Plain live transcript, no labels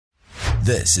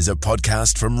This is a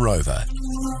podcast from Rover.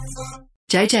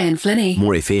 JJ and Flinny.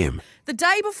 More FM. The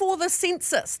day before the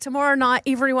census, tomorrow night,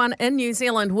 everyone in New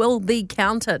Zealand will be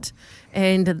counted.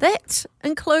 And that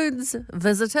includes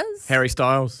visitors. Harry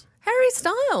Styles. Harry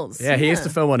Styles. Yeah, he has to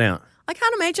fill one out. I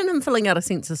can't imagine him filling out a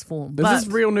census form. Is his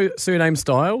real surname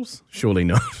Styles? Surely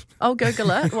not. I'll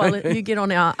Google it while you get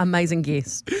on our amazing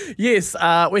guest. Yes,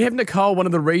 we have Nicole, one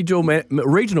of the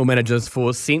regional managers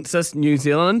for Census New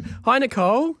Zealand. Hi,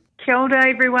 Nicole. Kia ora,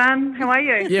 everyone. How are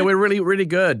you? Yeah, we're really, really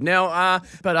good. Now,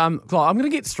 Claire, I'm going to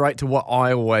get straight to what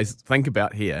I always think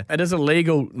about here. It is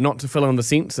illegal not to fill in the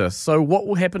census. So what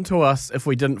will happen to us if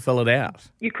we didn't fill it out?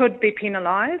 You could be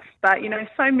penalised, but,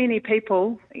 so many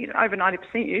people, over 90%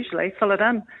 usually, fill it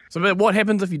in. So but what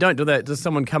happens if you don't do that? Does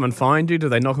someone come and find you? Do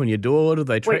they knock on your door? Do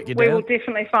they track you down? We will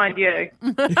definitely find you.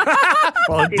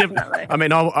 Well, definitely. I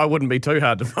mean, I wouldn't be too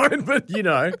hard to find, but,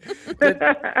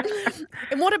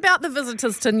 And what about the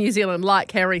visitors to New Zealand,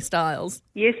 like Harry Styles?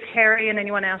 Yes, Harry and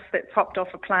anyone else that's hopped off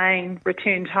a plane,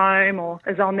 returned home or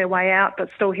is on their way out but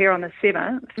still here on the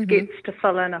 7th gets to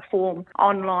fill in a form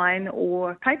online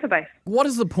or paper-based. What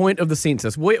is the point of the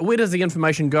census? Where does the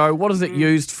information go? What is it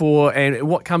used for and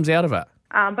what comes out of it?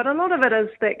 But a lot of it is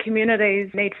that communities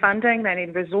need funding, they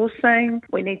need resourcing.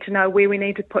 We need to know where we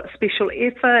need to put special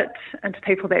effort into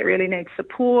people that really need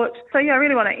support. So, I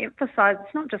really want to emphasise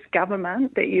it's not just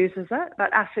government that uses it,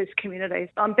 but us as communities.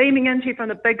 I'm beaming into you from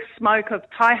the big smoke of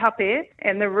Taihape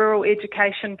and the Rural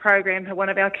Education Program, who are one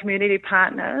of our community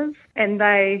partners, and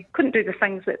they couldn't do the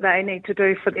things that they need to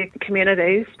do for their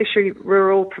communities, especially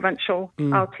rural, provincial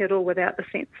Aotearoa, without the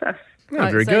census. Oh,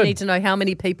 very so good. you need to know how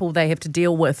many people they have to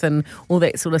deal with and all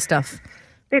that sort of stuff.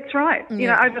 That's right.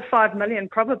 Over 5 million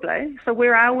probably. So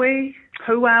where are we?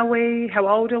 Who are we? How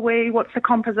old are we? What's the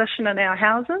composition in our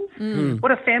houses? What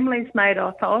are families made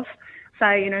up of?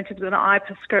 Say, in terms of an eye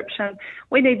prescription.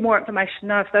 We need more information to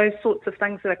know if those sorts of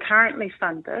things that are currently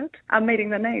funded are meeting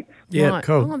the needs. Yeah, Right.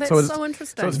 cool. Oh, that's it's so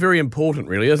interesting. So it's very important,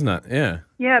 really, isn't it? Yeah.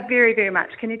 Yeah, very, very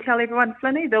much. Can you tell everyone,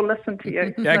 Flinny? They'll listen to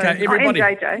you. Yeah, okay, everybody,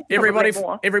 and JJ,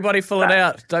 everybody fill it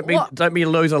out. Don't be a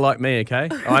loser like me, okay?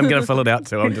 I'm going to fill it out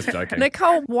too. I'm just joking.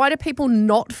 Nicole, why do people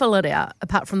not fill it out,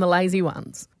 apart from the lazy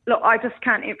ones? Look, I just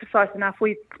can't emphasise enough.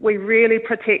 We really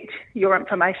protect your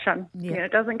information. Yeah.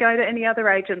 It doesn't go to any other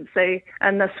agency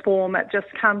in this form. It just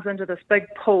comes into this big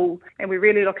pool, and we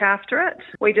really look after it.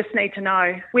 We just need to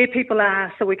know where people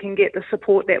are so we can get the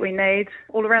support that we need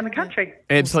all around the country.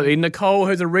 Absolutely. Nicole,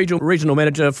 who's a regional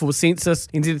manager for Census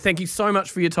NZ, thank you so much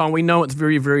for your time. We know it's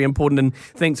very, very important, and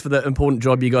thanks for the important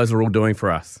job you guys are all doing for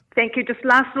us. Thank you. Just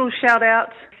last little shout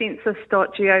out,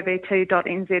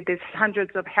 census.govt.nz. There's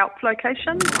hundreds of help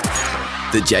locations.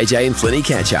 The JJ and Flinny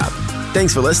catch up.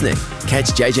 Thanks for listening. Catch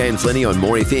JJ and Flinny on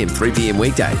More FM 3 p.m.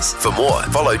 weekdays. For more,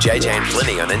 follow JJ and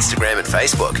Flinny on Instagram and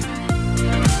Facebook.